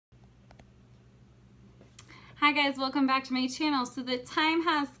Hi guys, welcome back to my channel. So the time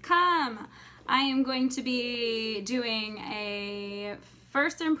has come. I am going to be doing a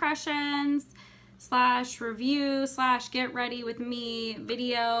first impressions slash review slash get ready with me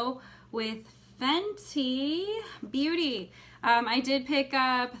video with Fenty Beauty. I did pick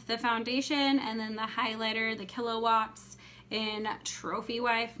up the foundation and then the highlighter, the Kilowatts in Trophy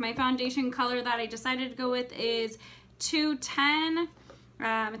Wife. My foundation color that I decided to go with is 210.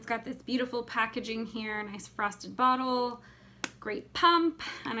 It's got this beautiful packaging here, nice frosted bottle, great pump,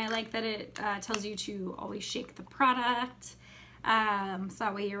 and I like that it tells you to always shake the product, so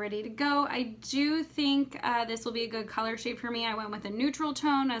that way you're ready to go. I do think this will be a good color shade for me. I went with a neutral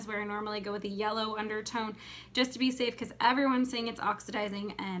tone as where I normally go with a yellow undertone, just to be safe because everyone's saying it's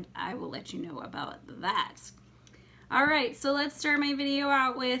oxidizing, and I will let you know about that. Alright, so let's start my video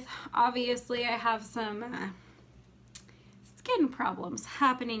out with, obviously I have some skin problems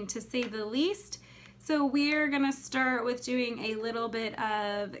happening, to say the least. So we're gonna start with doing a little bit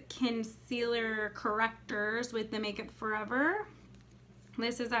of concealer correctors with the Makeup Forever.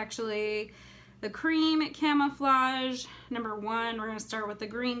 This is actually the cream camouflage number 1. We're gonna start with the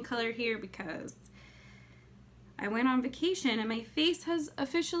green color here because I went on vacation and my face has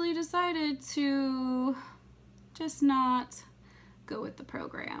officially decided to just not go with the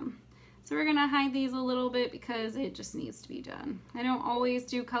program. So we're gonna hide these a little bit because it just needs to be done. I don't always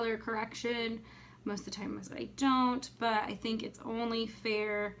do color correction. Most of the time I don't, but I think it's only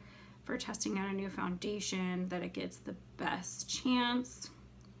fair for testing out a new foundation that it gets the best chance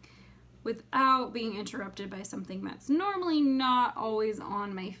without being interrupted by something that's normally not always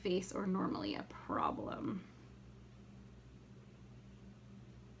on my face or normally a problem.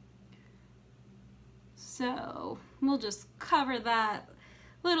 So we'll just cover that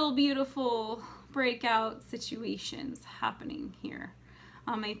little beautiful breakout situations happening here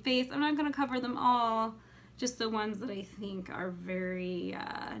on my face. I'm not going to cover them all, just the ones that I think are very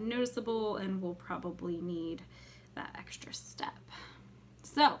noticeable and will probably need that extra step.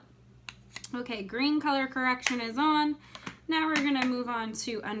 So, okay, green color correction is on. Now we're going to move on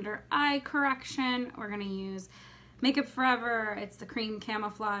to under eye correction. We're going to use Makeup Forever. It's the cream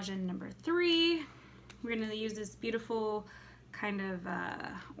camouflage in number 3. We're going to use this beautiful kind of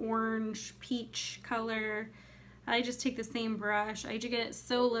orange peach color. I just take the same brush. I do get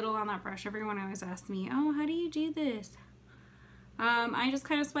so little on that brush. Everyone always asks me, oh, how do you do this? I just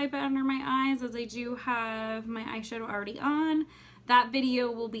kind of swipe it under my eyes as I do have my eyeshadow already on. That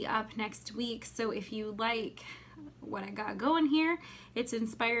video will be up next week, so if you like what I got going here, it's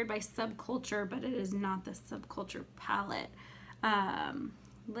inspired by Subculture, but it is not the Subculture palette.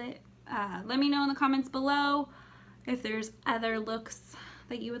 Let me know in the comments below if there's other looks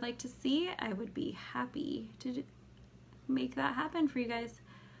that you would like to see. I would be happy to make that happen for you guys.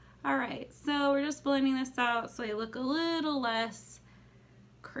 Alright, so we're just blending this out so I look a little less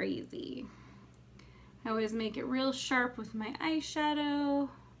crazy. I always make it real sharp with my eyeshadow.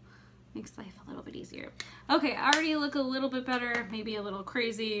 Makes life a little bit easier. Okay, I already look a little bit better, maybe a little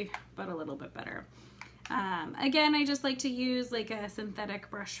crazy, but a little bit better. Again, I just like to use like a synthetic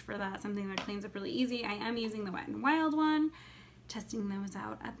brush for that, something that cleans up really easy. I am using the Wet n Wild one, testing those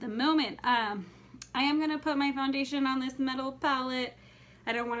out at the moment. I am going to put my foundation on this metal palette.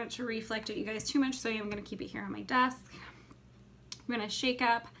 I don't want it to reflect at you guys too much, so I am going to keep it here on my desk. I'm going to shake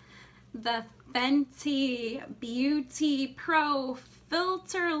up the Fenty Beauty Pro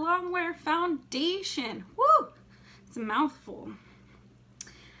Filter Longwear Foundation. Woo! It's a mouthful.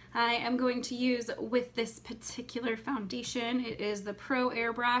 I am going to use with this particular foundation, it is the Pro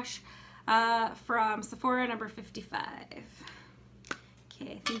Airbrush from Sephora number 55.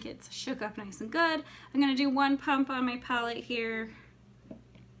 Okay, I think it's shook up nice and good. I'm going to do one pump on my palette here.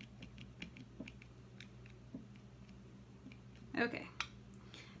 Okay,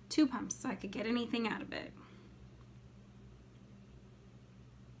 2 pumps so I could get anything out of it.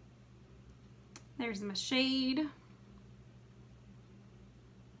 There's my shade.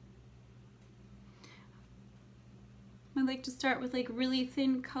 I like to start with like really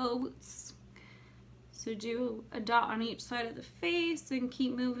thin coats. So do a dot on each side of the face and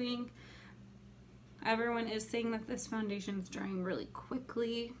keep moving. Everyone is saying that this foundation is drying really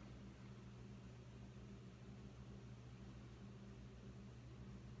quickly.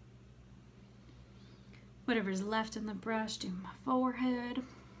 Whatever's left in the brush, do my forehead.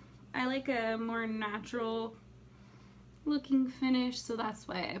 I like a more natural looking finish, so that's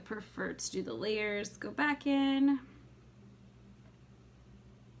why I prefer to do the layers. Go back in.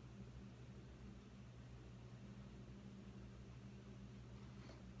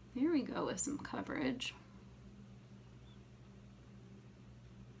 There we go with some coverage.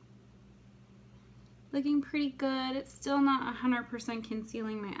 looking pretty good. It's still not 100%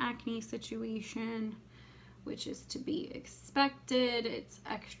 concealing my acne situation, which is to be expected. It's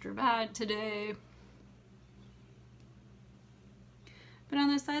extra bad today. But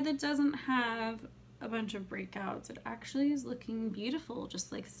on the side that doesn't have a bunch of breakouts, it actually is looking beautiful,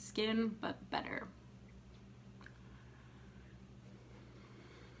 just like skin, but better.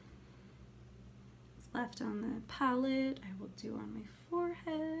 What's left on the palette, I will do on my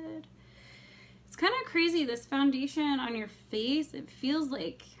forehead. It's kind of crazy, this foundation on your face, it feels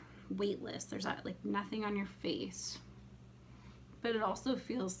like weightless. There's like nothing on your face, but it also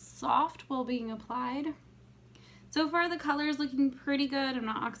feels soft while being applied. So far the color is looking pretty good. I'm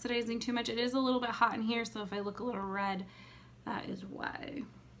not oxidizing too much. It is a little bit hot in here, so if I look a little red, that is why.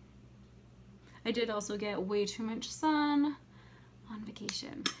 I did also get way too much sun on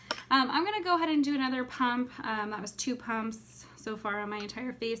vacation. I'm gonna go ahead and do another pump. That was 2 pumps so far on my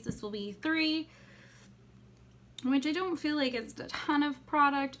entire face. This will be 3. Which I don't feel like it's a ton of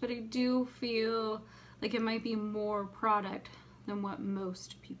product, but I do feel like it might be more product than what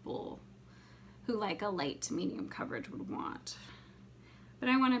most people who like a light to medium coverage would want. But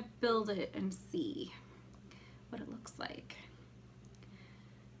I want to build it and see what it looks like.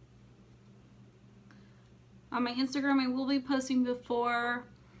 On my Instagram, I will be posting before,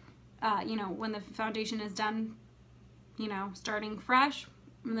 you know, when the foundation is done, you know, starting fresh,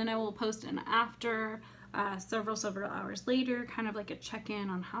 and then I will post an after. Several hours later, kind of like a check-in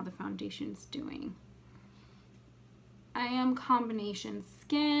on how the foundation's doing. I am combination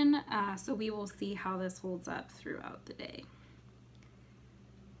skin, so we will see how this holds up throughout the day.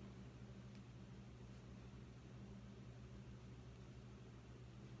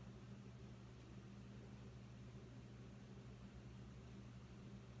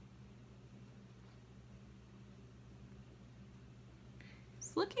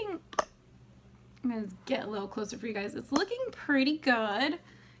 It's looking, I'm gonna get a little closer for you guys. It's looking pretty good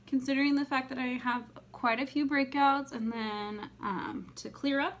considering the fact that I have quite a few breakouts, and then to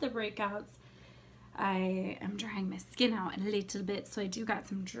clear up the breakouts, I am drying my skin out a little bit, so I do got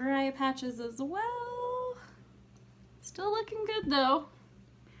some dry patches as well. Still looking good though.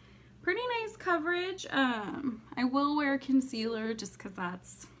 Pretty nice coverage. I will wear concealer just because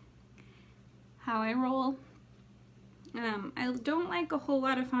that's how I roll. I don't like a whole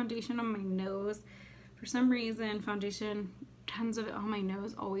lot of foundation on my nose. For some reason, foundation, tons of it on my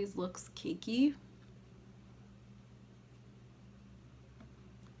nose always looks cakey.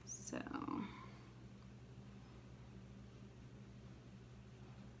 So,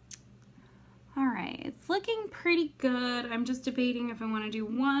 all right, it's looking pretty good. I'm just debating if I want to do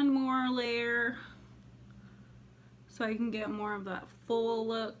one more layer so I can get more of that full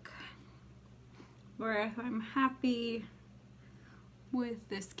look, or if I'm happy with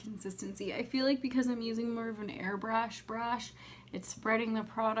this consistency. I feel like because I'm using more of an airbrush brush, it's spreading the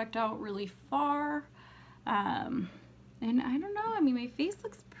product out really far. And I don't know, I mean, my face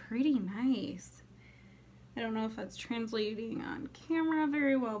looks pretty nice. I don't know if that's translating on camera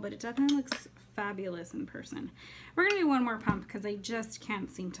very well, but it definitely looks fabulous in person. We're gonna do one more pump because I just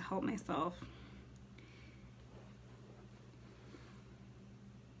can't seem to help myself.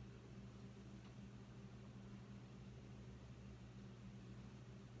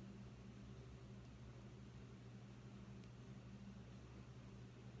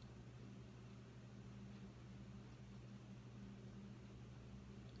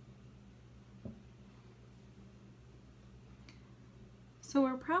 So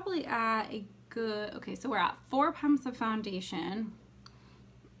we're probably at a good, okay, so we're at 4 pumps of foundation,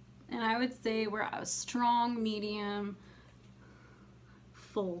 and I would say we're at a strong, medium,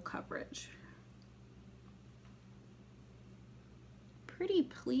 full coverage. Pretty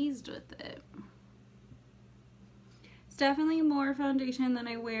pleased with it. It's definitely more foundation than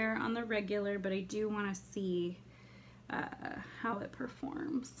I wear on the regular, but I do want to see how it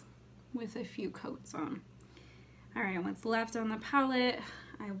performs with a few coats on. All right, what's left on the palette,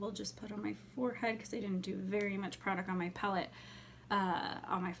 I will just put on my forehead because I didn't do very much product on my palette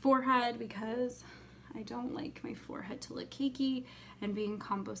on my forehead because I don't like my forehead to look cakey, and being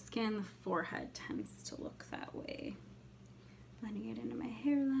combo skin, the forehead tends to look that way. Blending it into my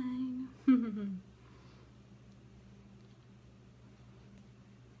hairline.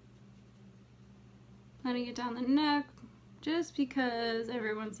 Letting it down the neck just because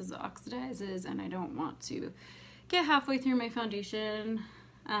everyone says it oxidizes, and I don't want to get halfway through my foundation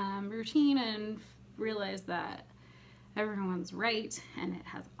routine and realize that everyone's right and it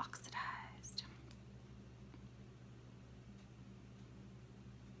has oxidized.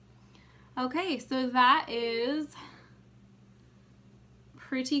 Okay, so that is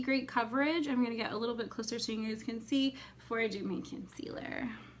pretty great coverage. I'm gonna get a little bit closer so you guys can see before I do my concealer.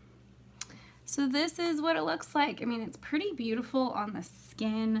 So this is what it looks like. I mean, it's pretty beautiful on the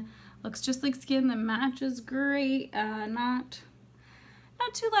skin. Looks just like skin. The match is great. Not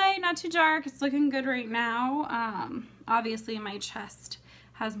too light, not too dark. It's looking good right now. Obviously my chest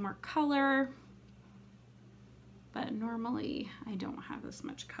has more color, but normally I don't have this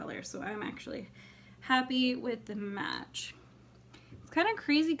much color, so I'm actually happy with the match. It's kind of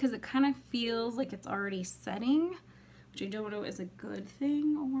crazy because it kind of feels like it's already setting, which I don't know is a good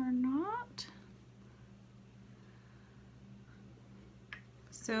thing or not.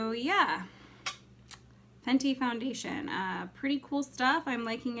 So yeah, Fenty foundation, pretty cool stuff. I'm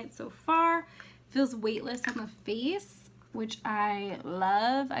liking it so far. Feels weightless on the face, which I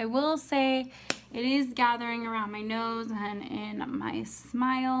love. I will say it is gathering around my nose and in my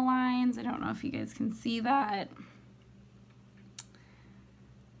smile lines. I don't know if you guys can see that.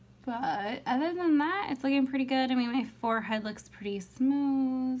 But other than that, it's looking pretty good. I mean, my forehead looks pretty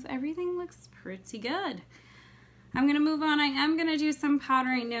smooth. Everything looks pretty good. I'm gonna move on. I am gonna do some powder.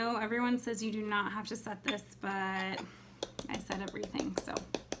 I know everyone says you do not have to set this, but I set everything, so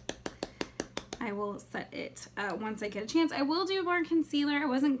I will set it once I get a chance. I will do more concealer. I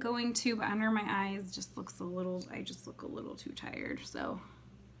wasn't going to, but under my eyes just looks a little, I just look a little too tired, so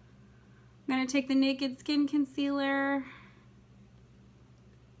I'm gonna take the Naked Skin concealer.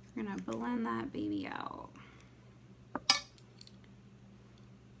 We're gonna blend that baby out.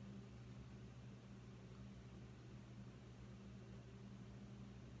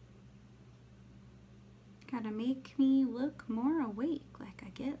 Gotta make me look more awake, like I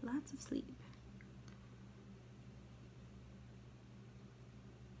get lots of sleep.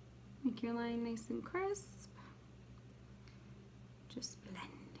 Make your line nice and crisp. Just blending.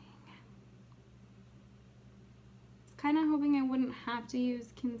 I was kind of hoping I wouldn't have to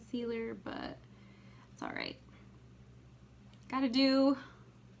use concealer, but it's all right. Gotta do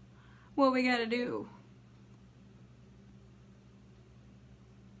what we gotta do.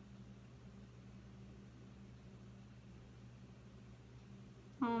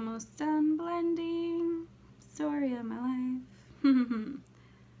 Almost done blending. Story of my life.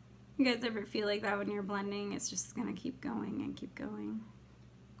 You guys ever feel like that when you're blending? It's just gonna keep going and keep going.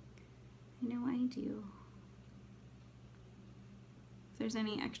 I know I do. If there's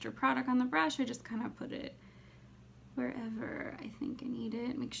any extra product on the brush, I just kind of put it wherever I think I need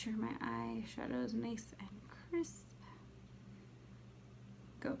it. Make sure my eyeshadow is nice and crisp.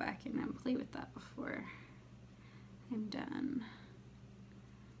 Go back in and play with that before I'm done.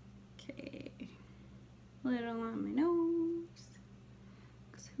 Okay, little on my nose,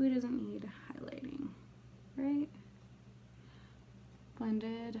 because who doesn't need highlighting, right?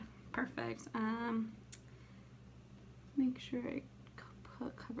 Blended, perfect. Make sure I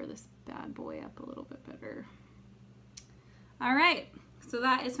cover this bad boy up a little bit better. All right, so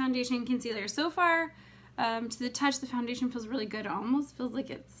that is foundation and concealer. So far, to the touch, the foundation feels really good. It almost feels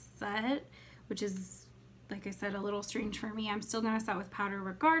like it's set, which is, like I said, a little strange for me. I'm still gonna set with powder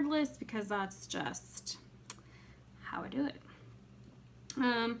regardless because that's just how I do it.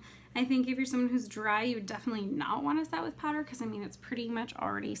 I think if you're someone who's dry, you would definitely not want to set with powder because I mean it's pretty much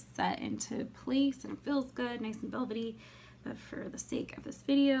already set into place and it feels good, nice and velvety. But for the sake of this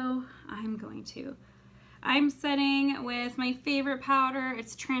video, I'm setting with my favorite powder.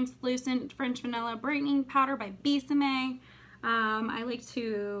 It's translucent French Vanilla Brightening Powder by Besame. I like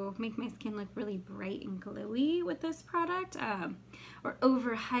to make my skin look really bright and glowy with this product, or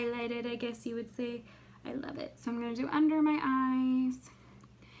over highlighted, I guess you would say. I love it. So I'm going to do under my eyes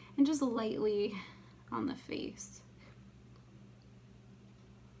and just lightly on the face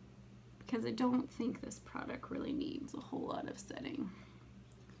because I don't think this product really needs a whole lot of setting.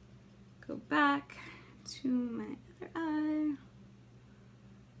 Go back to my other eye.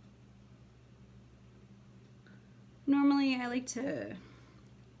 Normally I like to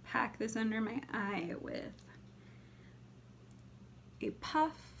pack this under my eye with a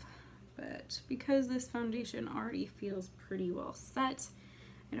puff, but because this foundation already feels pretty well set,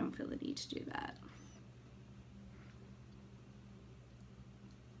 I don't feel the need to do that.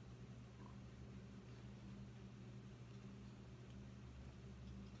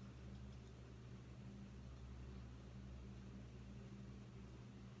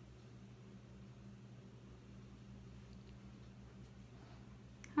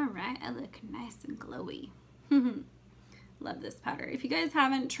 Alright, I look nice and glowy. Love this powder. If you guys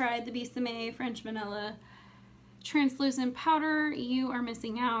haven't tried the Besame French Vanilla Translucent Powder, you are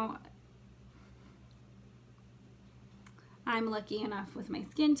missing out. I'm lucky enough with my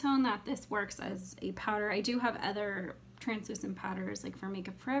skin tone that this works as a powder. I do have other translucent powders like for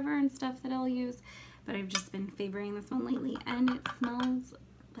Makeup Forever and stuff that I'll use, but I've just been favoring this one lately, and it smells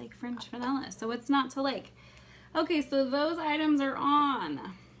like French vanilla, so what's not to like? Okay, so those items are on.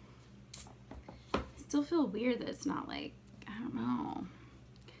 I still feel weird that it's not like, I don't know.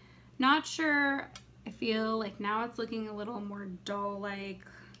 Not sure. I feel like now it's looking a little more doll-like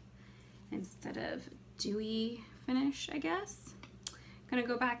instead of dewy finish, I guess. I'm gonna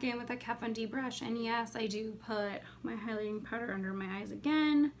go back in with a Kat Von D brush, and yes, I do put my highlighting powder under my eyes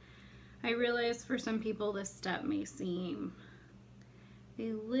again. I realize for some people this step may seem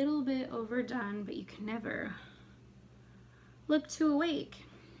a little bit overdone, but you can never look too awake.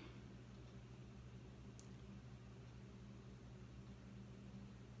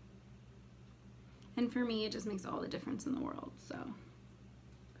 And for me, it just makes all the difference in the world, so.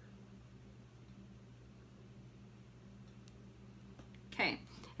 Okay,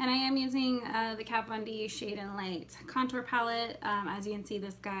 and I am using the Kat Von D Shade and Light contour palette. As you can see,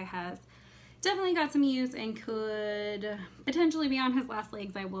 this guy has definitely got some use and could potentially be on his last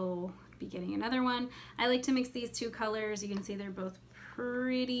legs. I will be getting another one. I like to mix these two colors. You can see they're both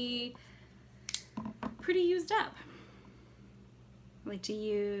pretty used up. I like to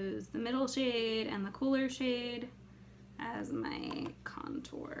use the middle shade and the cooler shade as my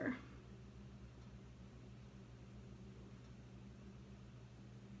contour.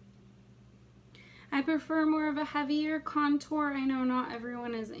 I prefer more of a heavier contour. I know not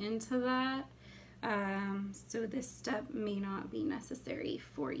everyone is into that, so this step may not be necessary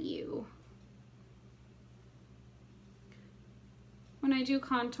for you. When I do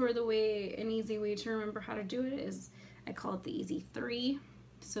contour, an easy way to remember how to do it is, I call it the easy 3.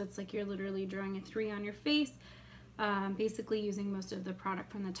 So it's like you're literally drawing a 3 on your face, basically using most of the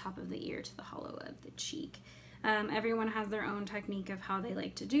product from the top of the ear to the hollow of the cheek. Everyone has their own technique of how they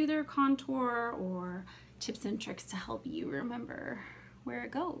like to do their contour, or tips and tricks to help you remember where it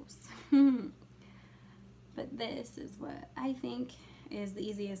goes. But this is what I think is the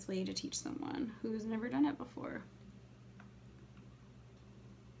easiest way to teach someone who's never done it before.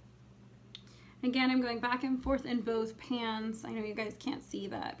 Again, I'm going back and forth in both pans. I know you guys can't see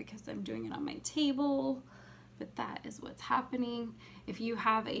that because I'm doing it on my table, but that is what's happening. If you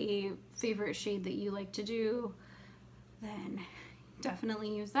have a favorite shade that you like to do, then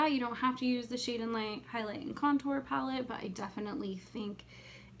definitely use that. You don't have to use the Shade and Light Highlight and Contour palette, but I definitely think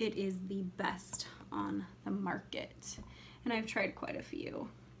it is the best on the market. And I've tried quite a few,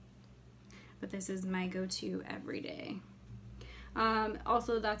 but this is my go-to every day.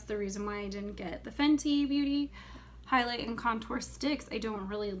 Also, that's the reason why I didn't get the Fenty Beauty Highlight and Contour sticks. I don't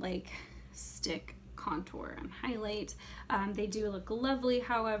really like stick contour and highlight. They do look lovely,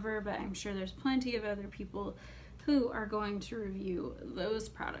 however, but I'm sure there's plenty of other people who are going to review those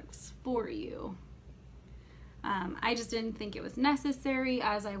products for you. I just didn't think it was necessary,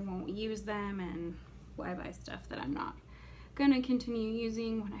 as I won't use them, and why buy stuff that I'm not gonna continue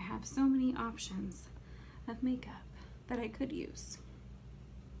using when I have so many options of makeup that I could use.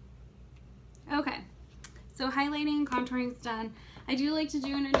 Okay, so highlighting and contouring is done. I do like to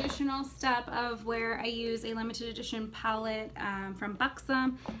do an additional step of where I use a limited edition palette from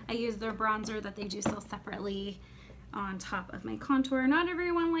Buxom. I use their bronzer that they do sell separately on top of my contour. Not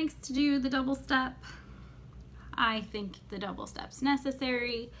everyone likes to do the double step. I think the double step's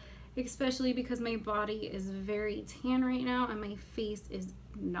necessary, especially because my body is very tan right now and my face is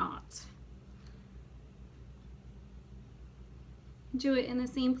not. Do it in the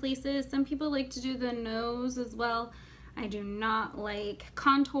same places. Some people like to do the nose as well. I do not like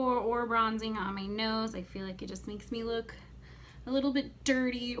contour or bronzing on my nose. I feel like it just makes me look a little bit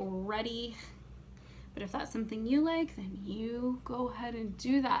dirty or ruddy. But if that's something you like, then you go ahead and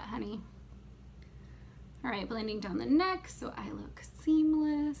do that, honey. All right, blending down the neck so I look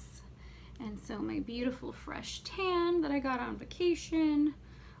seamless. And so my beautiful fresh tan that I got on vacation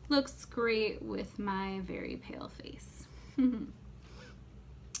looks great with my very pale face.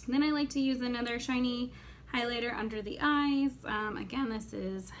 Then I like to use another shiny highlighter under the eyes. Again, this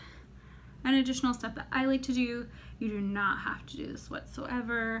is an additional step that I like to do. You do not have to do this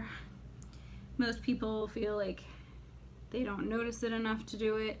whatsoever. Most people feel like they don't notice it enough to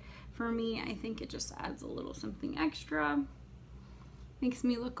do it. For me, I think it just adds a little something extra. Makes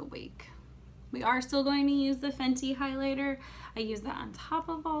me look awake. We are still going to use the Fenty highlighter. I use that on top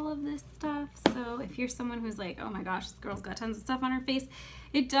of all of this stuff. So if you're someone who's like, oh my gosh, this girl's got tons of stuff on her face,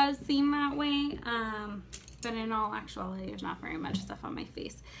 it does seem that way. But in all actuality, there's not very much stuff on my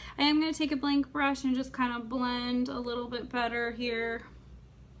face. I am going to take a blank brush and just kind of blend a little bit better here.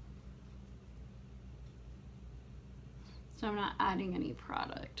 So I'm not adding any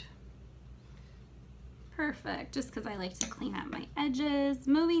product. Perfect, just because I like to clean up my edges.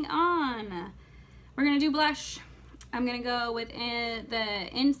 Moving on, we're gonna do blush. I'm gonna go with the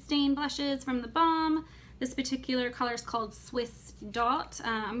In-Stain blushes from the Balm. This particular color is called Swiss Dot.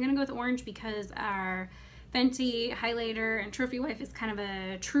 I'm gonna go with orange because our Fenty highlighter and Trophy Wife is kind of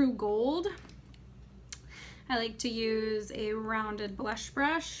a true gold. I like to use a rounded blush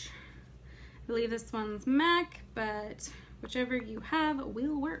brush. I believe this one's MAC, but whichever you have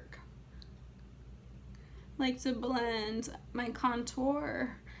will work. I like to blend my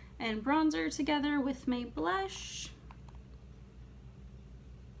contour and bronzer together with my blush.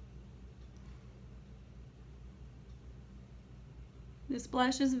 This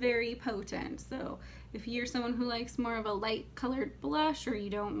blush is very potent, so if you're someone who likes more of a light colored blush or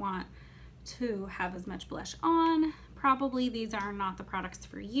you don't want to have as much blush on, probably these are not the products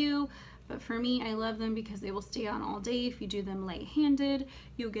for you. But for me, I love them because they will stay on all day. If you do them light-handed,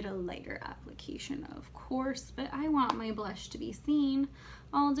 you'll get a lighter application, of course, but I want my blush to be seen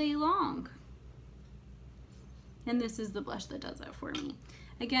all day long. And this is the blush that does that for me.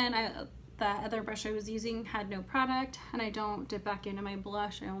 Again, the other brush I was using had no product, and I don't dip back into my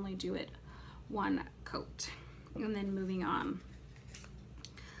blush. I only do it one coat. And then moving on.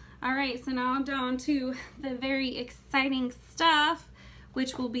 All right, so now I'm down to the very exciting stuff,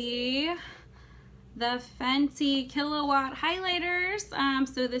 which will be the Fenty Kilowatt highlighters.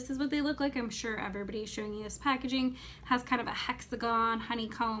 So this is what they look like. I'm sure everybody's showing you this packaging. It has kind of a hexagon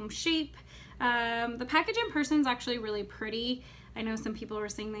honeycomb shape. The package in person is actually really pretty. I know some people were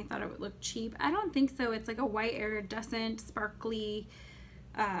saying they thought it would look cheap. I don't think so. It's like a white iridescent, sparkly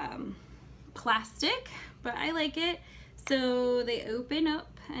plastic, but I like it. So they open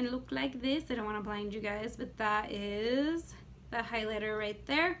up and look like this. I don't want to blind you guys, but that is the highlighter right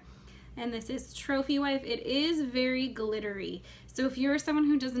there. And this is Trophy Wife. It is very glittery. So if you're someone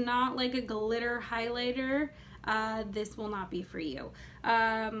who does not like a glitter highlighter, this will not be for you.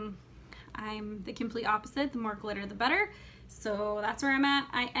 I'm the complete opposite. The more glitter, the better. So that's where I'm at.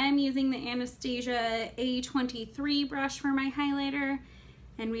 I am using the Anastasia A23 brush for my highlighter,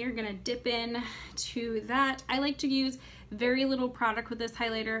 and we are gonna dip in to that. I like to use very little product with this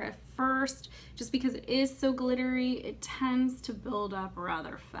highlighter at first, just because it is so glittery, it tends to build up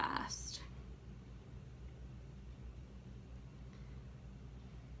rather fast.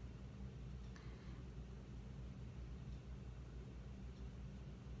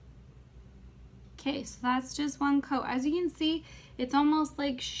 Okay, so that's just one coat. As you can see, it's almost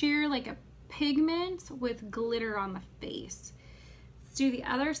like sheer, like a pigment with glitter on the face. Let's do the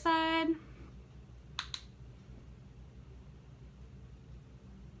other side.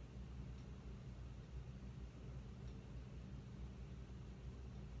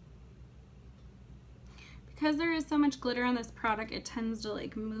 Because there is so much glitter on this product, it tends to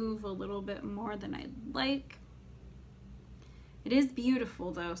like move a little bit more than I'd like. It is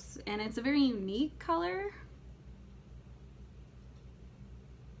beautiful though, and it's a very unique color.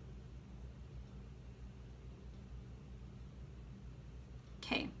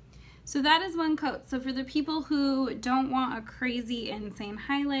 Okay, so that is one coat. So for the people who don't want a crazy insane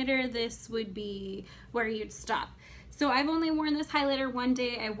highlighter, this would be where you'd stop. So I've only worn this highlighter one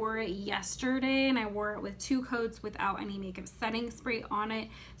day. I wore it yesterday, and I wore it with 2 coats without any makeup setting spray on it.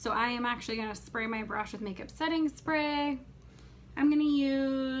 So I am actually gonna spray my brush with makeup setting spray. I'm gonna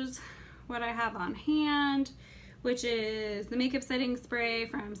use what I have on hand, which is the makeup setting spray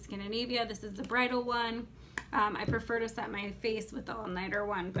from Scandinavia. This is the bridal one. I prefer to set my face with the all-nighter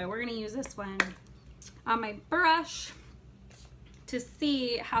one, but we're gonna use this one on my brush to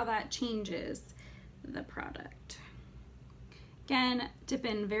see how that changes the product. Again, dip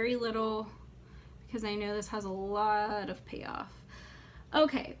in very little because I know this has a lot of payoff.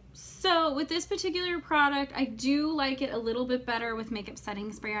 Okay, so with this particular product, I do like it a little bit better with makeup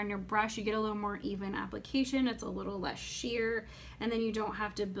setting spray on your brush. You get a little more even application. It's a little less sheer, and then you don't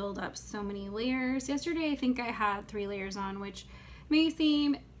have to build up so many layers. Yesterday, I think I had 3 layers on, which may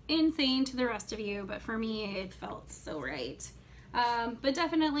seem insane to the rest of you, but for me, it felt so right. But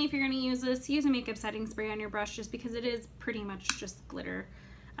definitely, if you're gonna use this, use a makeup setting spray on your brush just because it is pretty much just glitter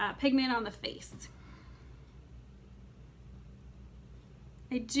pigment on the face.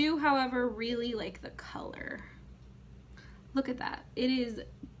 I do, however, really like the color. Look at that. It is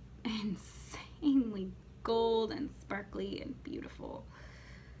insanely gold and sparkly and beautiful.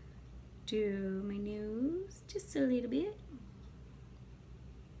 Do my nose just a little bit.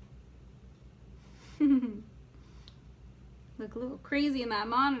 Look a little crazy in that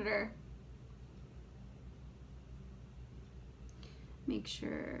monitor. Make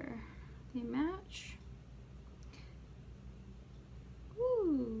sure they match.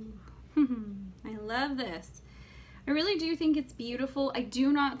 Ooh. I love this. I really do think it's beautiful. I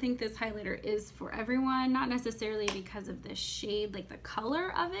do not think this highlighter is for everyone, not necessarily because of the shade, like the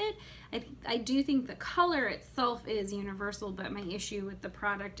color of it. I do think the color itself is universal, but my issue with the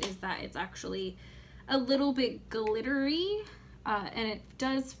product is that it's actually a little bit glittery, and it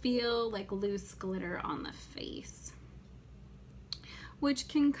does feel like loose glitter on the face, which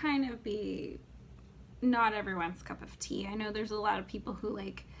can kind of be not everyone's cup of tea. I know there's a lot of people who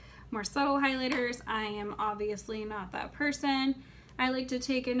like more subtle highlighters. I am obviously not that person. I like to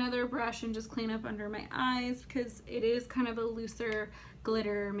take another brush and just clean up under my eyes because it is kind of a looser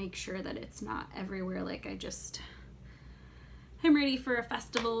glitter. Make sure that it's not everywhere, like I just am ready for a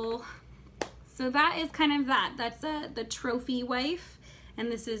festival. So that is kind of that. That's the Trophy Wife,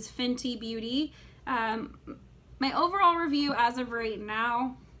 and this is Fenty Beauty. My overall review as of right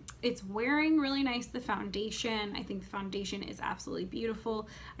now, it's wearing really nice, the foundation. I think the foundation is absolutely beautiful.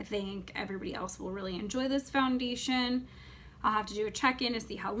 I think everybody else will really enjoy this foundation. I'll have to do a check-in to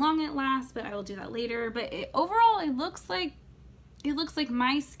see how long it lasts, but I will do that later. But overall, it looks like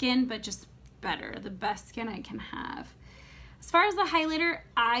my skin, but just better, the best skin I can have. As far as the highlighter,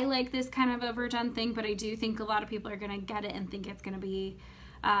 I like this kind of overdone thing, but I do think a lot of people are gonna get it and think it's gonna be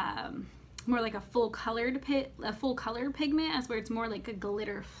more like a full colored pigment, as where it's more like a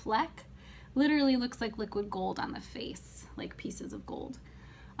glitter fleck. Literally looks like liquid gold on the face, like pieces of gold.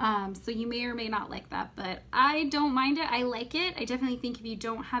 So you may or may not like that, but I don't mind it. I like it. I definitely think if you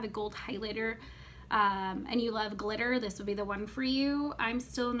don't have a gold highlighter and you love glitter, this would be the one for you. I'm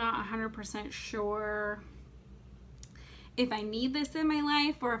still not 100% sure if I need this in my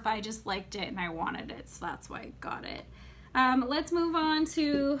life or if I just liked it and I wanted it, so that's why I got it. Let's move on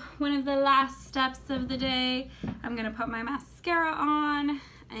to one of the last steps of the day. I'm gonna put my mascara on,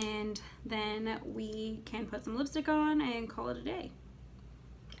 and then we can put some lipstick on and call it a day.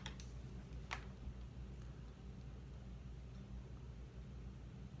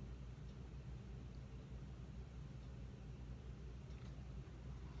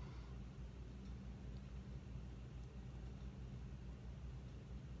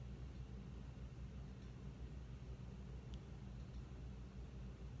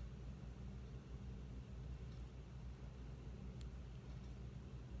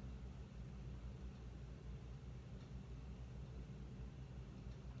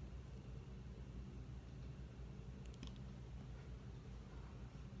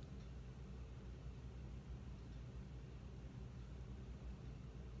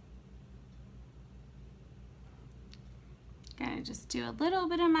 Gonna just do a little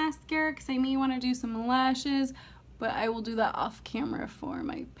bit of mascara because I may want to do some lashes, but I will do that off camera for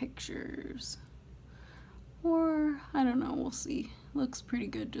my pictures. Or, I don't know, we'll see. Looks pretty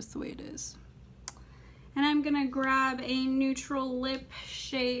good just the way it is. And I'm gonna grab a neutral lip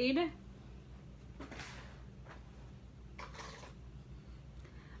shade.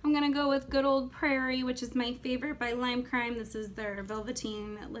 I'm gonna go with Good Old Prairie, which is my favorite by Lime Crime. This is their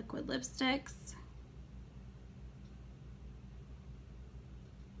Velveteen liquid lipsticks.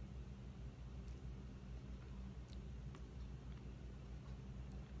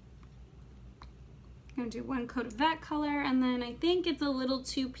 I'm gonna do one coat of that color, and then I think it's a little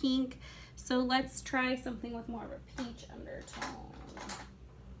too pink, so let's try something with more of a peach undertone.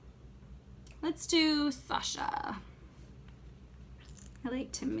 Let's do Sasha. I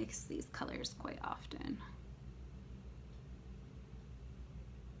like to mix these colors quite often.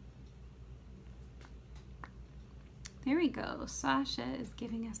 There we go. Sasha is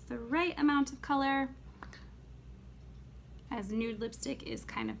giving us the right amount of color, as nude lipstick is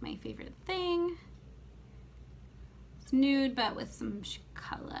kind of my favorite thing. It's nude, but with some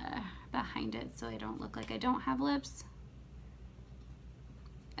color behind it, so I don't look like I don't have lips.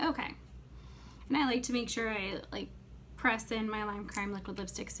 Okay. And I like to make sure I like press in my Lime Crime liquid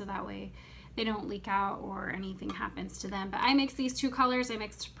lipstick so that way they don't leak out or anything happens to them. But I mixed these two colors. I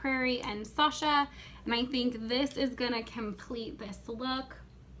mixed Prairie and Sasha, and I think this is gonna complete this look.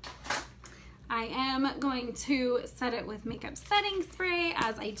 I am going to set it with makeup setting spray,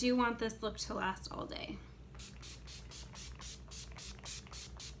 as I do want this look to last all day.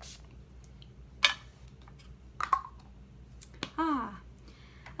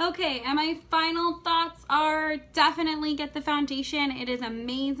 Okay, and my final thoughts are definitely get the foundation. It is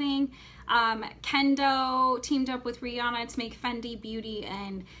amazing. Kendo teamed up with Rihanna to make Fenty Beauty,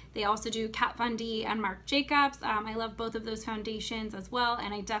 and they also do Kat Von D and Marc Jacobs. I love both of those foundations as well,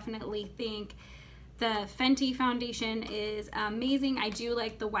 and I definitely think the Fenty foundation is amazing. I do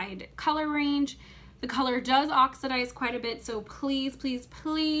like the wide color range. The color does oxidize quite a bit, so please, please,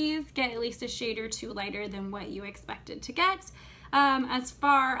 please get at least a shade or two lighter than what you expected to get. As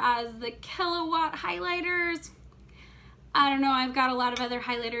far as the kilowatt highlighters, I don't know, I've got a lot of other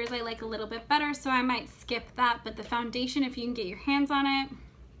highlighters I like a little bit better, so I might skip that. But the foundation, if you can get your hands on it,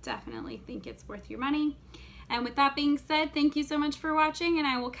 definitely think it's worth your money. And with that being said, thank you so much for watching, and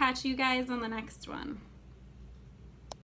I will catch you guys on the next one.